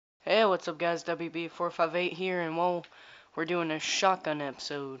Hey, what's up guys, WB458 here, and we're doing a shotgun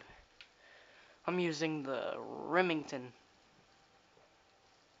episode. I'm using the Remington.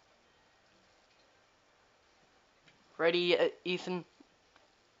 Ready, Ethan?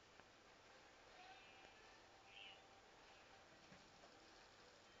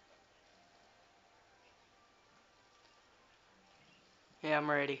 Yeah,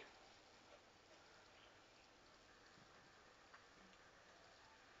 I'm ready.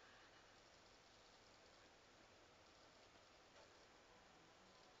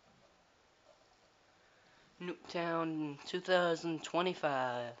 Nuketown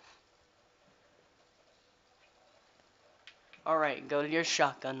 2025. Alright, go to your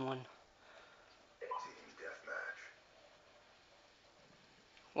shotgun one. Team deathmatch.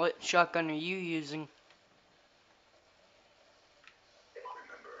 What shotgun are you using?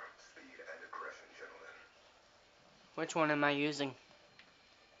 Remember, speed and aggression, gentlemen. Which one am I using?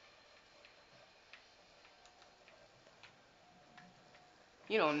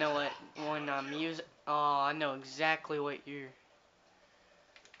 You don't know what one I'm using. Oh, I know exactly what you're...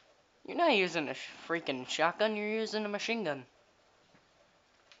 You're not using a freaking shotgun, you're using a machine gun.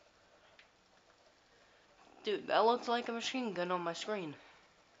 Dude, that looks like a machine gun on my screen.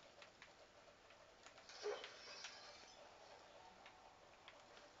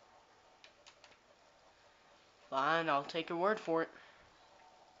 Fine, I'll take your word for it.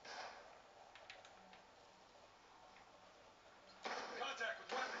 Contact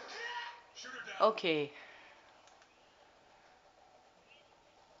with weapon. Shoot her down. Okay.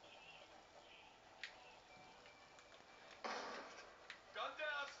 Gun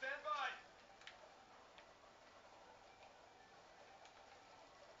down, stand by.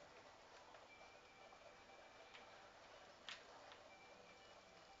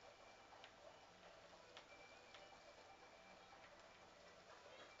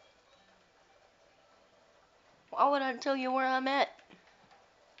 Why would I tell you where I'm at?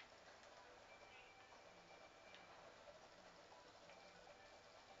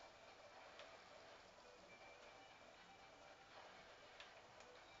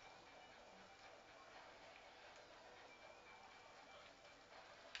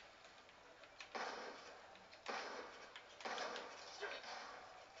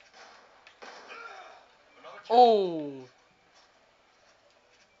 Another kill. Oh.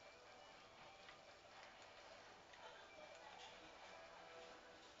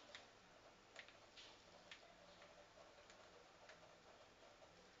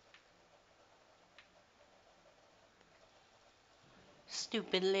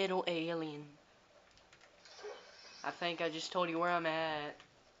 Stupid little alien. I think I just told you where I'm at.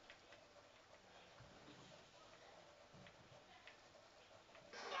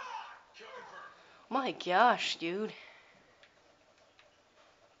 Kill confirmed. My gosh, dude.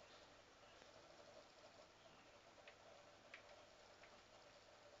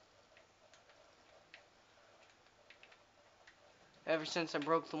 Ever since I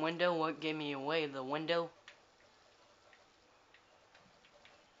broke the window, what gave me away? The window?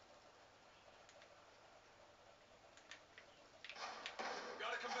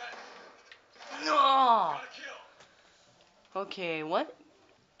 Got a combatant. No! Got a kill. Okay, what?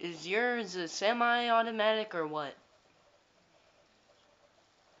 Is yours a semi-automatic or what?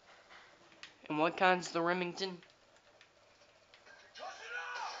 And what kind's the Remington? Toss it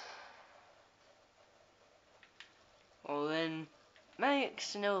out. Well then,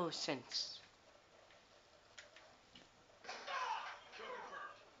 makes no sense. Kill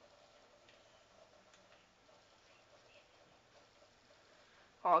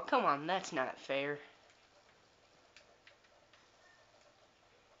confirmed. Oh, come on, that's not fair.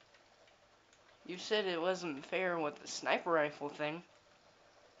 You said it wasn't fair with the sniper rifle thing.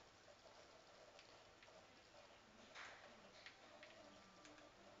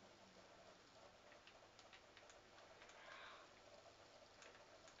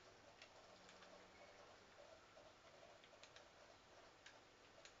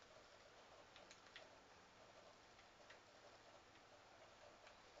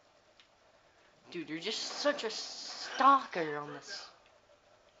 Dude, you're just such a stalker on this.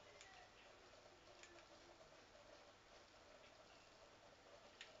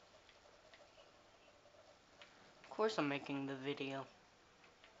 Of course I'm making the video.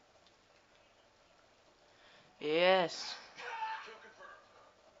 Yes. Kill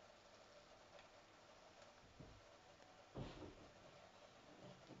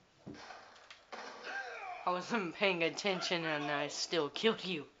confirmed. I wasn't paying attention and I still killed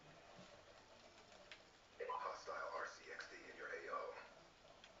you. Hostile RCXD in your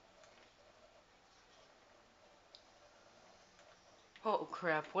AO. Oh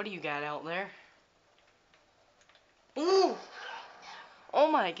crap, what do you got out there? Ooh!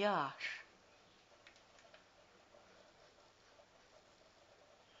 Oh my gosh.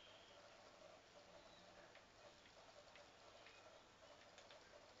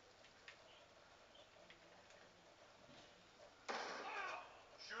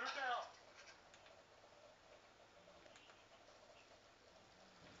 Shoot her down.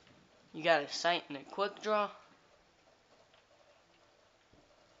 You got a sight and a quick draw?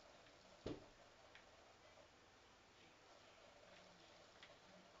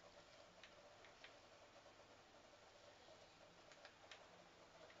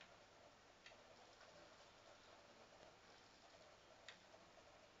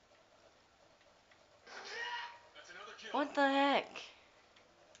 That's another kill. What the heck?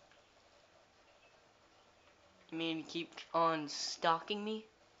 You mean keep on stalking me?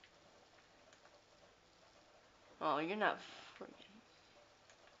 Oh, you're not friggin'.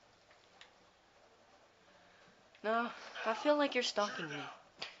 No, I feel like you're stalking me.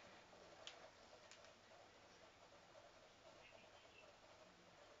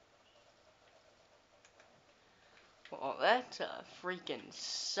 Well, that's a freaking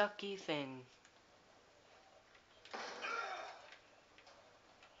sucky thing.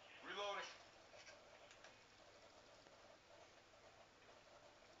 Reloading.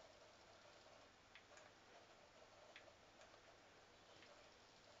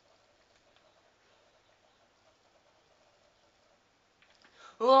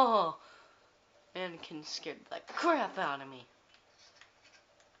 Oh, Anakin scared the crap out of me.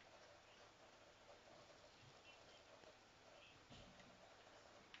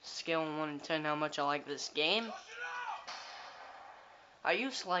 Scale 1 to 10 how much I like this game. Toss it out. I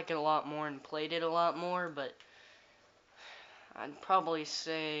used to like it a lot more and played it a lot more, but I'd probably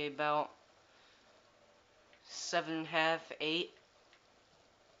say about 7.5, 8.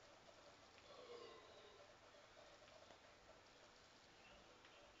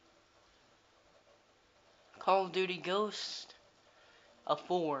 Call of Duty Ghost, a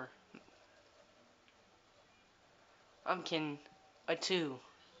 4. I'm kidding, a 2.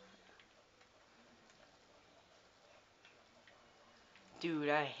 Dude,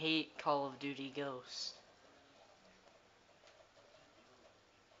 I hate Call of Duty Ghost.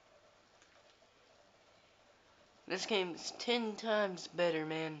 This game's 10 times better,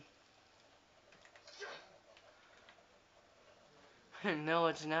 man. No,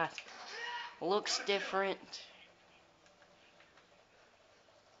 it's not. Looks different.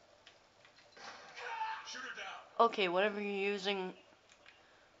 Shoot her down. Okay, whatever you're using.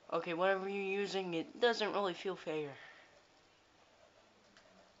 Okay, whatever you're using, it doesn't really feel fair.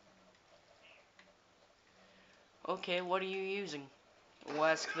 Okay, what are you using? We'll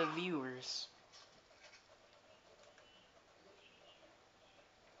ask the viewers.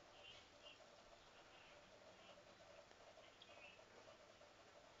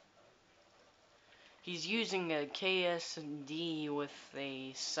 He's using a KSD with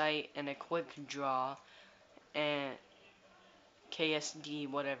a sight and a quick draw, and KSD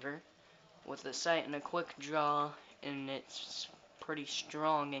whatever, with a sight and a quick draw, and it's pretty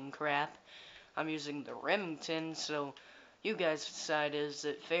strong and crap. I'm using the Remington, so you guys decide, is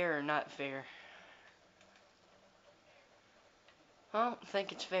it fair or not fair? I don't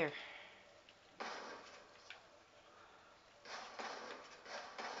think it's fair.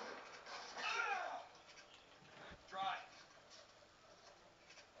 Dry.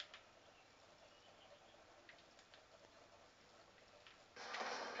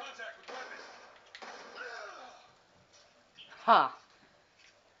 Contact with weapon. Ha!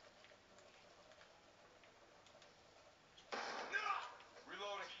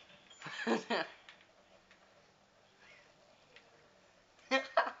 Reloading.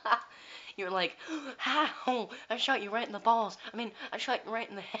 You're like, how? I shot you right in the balls. I mean, I shot you right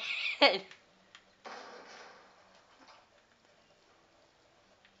in the head.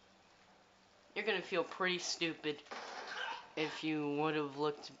 You're gonna feel pretty stupid if you would have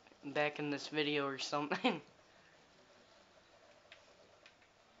looked back in this video or something.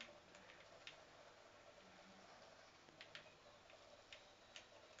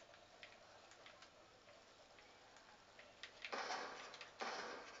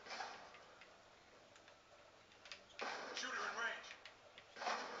 Shooter in range.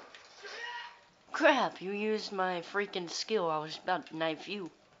 Crap, you used my freaking skill. I was about to knife you.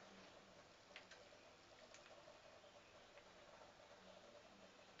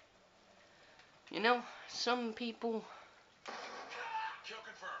 You know, some people Kill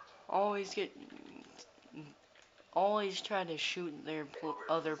confirmed. always try to shoot their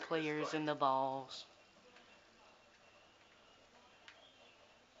other players in the balls.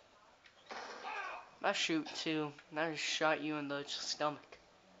 I shoot too. I just shot you in the stomach.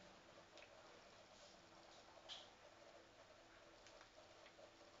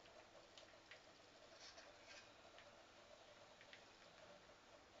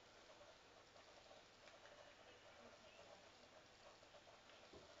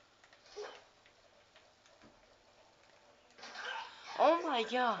 Oh my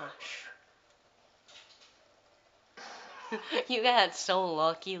gosh. You got so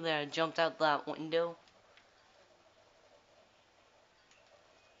lucky that I jumped out that window.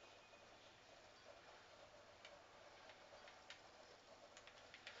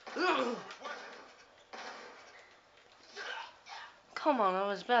 Come on, I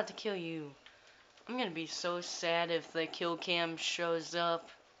was about to kill you. I'm gonna be so sad if the kill cam shows up.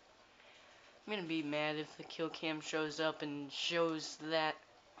 I'm gonna be mad if the kill cam shows up and shows that.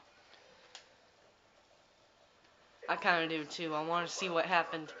 I kinda do too. I wanna see what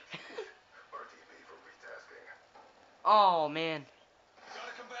happened. Oh man.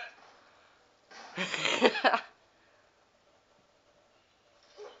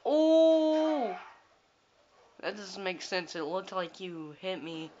 Oh! That doesn't make sense. It looked like you hit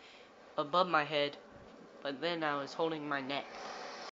me above my head, but then I was holding my neck.